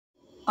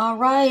All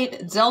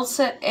right,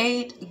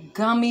 Delta-8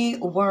 gummy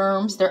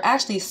worms. They're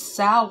actually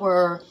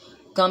sour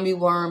gummy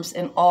worms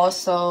and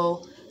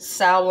also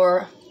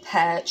Sour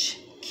Patch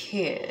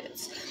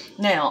Kids.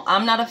 Now,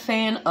 I'm not a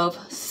fan of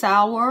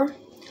sour.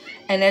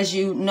 And as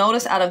you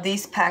notice out of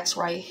these packs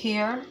right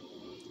here,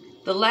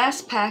 the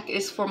last pack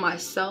is for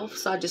myself.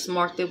 So I just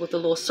marked it with a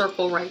little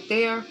circle right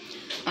there.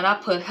 And I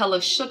put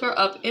hella sugar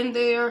up in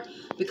there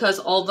because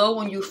although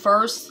when you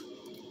first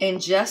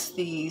ingest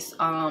these,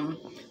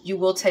 you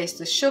will taste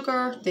the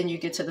sugar, then you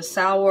get to the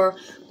sour.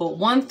 But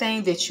one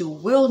thing that you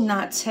will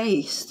not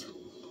taste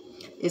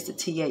is the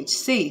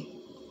THC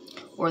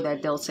or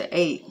that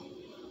Delta-8.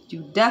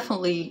 You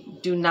definitely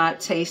do not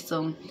taste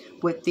them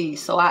with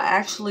these. So I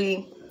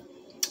actually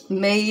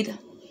made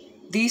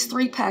these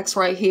 3 packs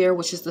right here,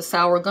 which is the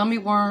sour gummy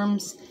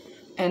worms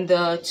and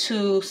the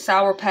 2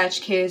 Sour Patch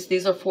Kids.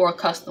 These are for a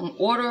custom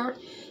order.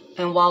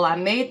 And while I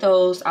made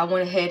those, I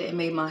went ahead and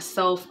made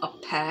myself a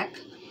pack.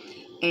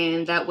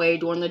 And that way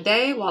during the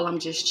day, while I'm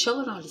just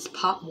chilling, I'll just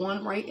pop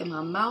one right in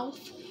my mouth,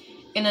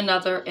 and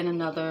another, and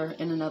another,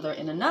 and another,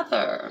 and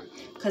another.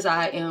 Because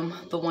I am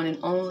the one and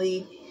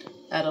only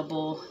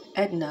edible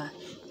Edna.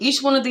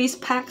 Each one of these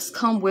packs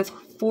come with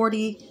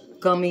 40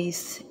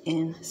 gummies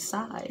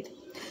inside.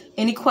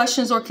 Any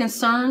questions or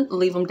concern,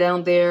 leave them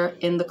down there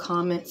in the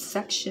comment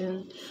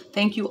section.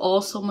 Thank you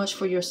all so much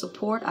for your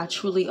support. I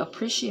truly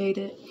appreciate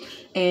it.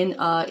 And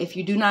if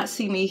you do not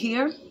see me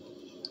here,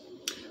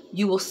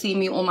 you will see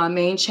me on my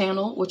main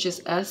channel, which is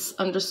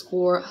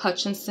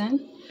S_Hutchinson,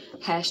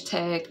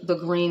 hashtag the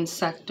green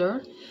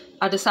sector.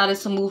 I decided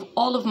to move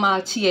all of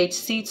my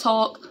THC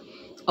talk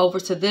over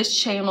to this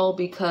channel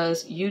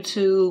because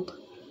YouTube,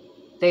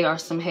 they are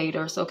some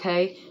haters,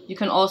 okay? You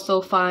can also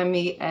find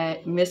me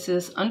at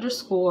Mrs.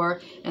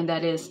 _ and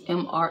that is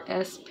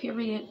MRS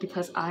period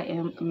because I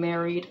am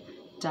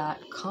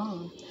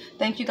married.com.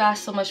 Thank you guys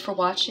so much for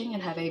watching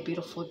and have a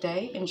beautiful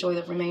day. Enjoy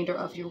the remainder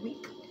of your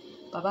week.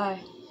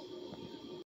 Bye-bye.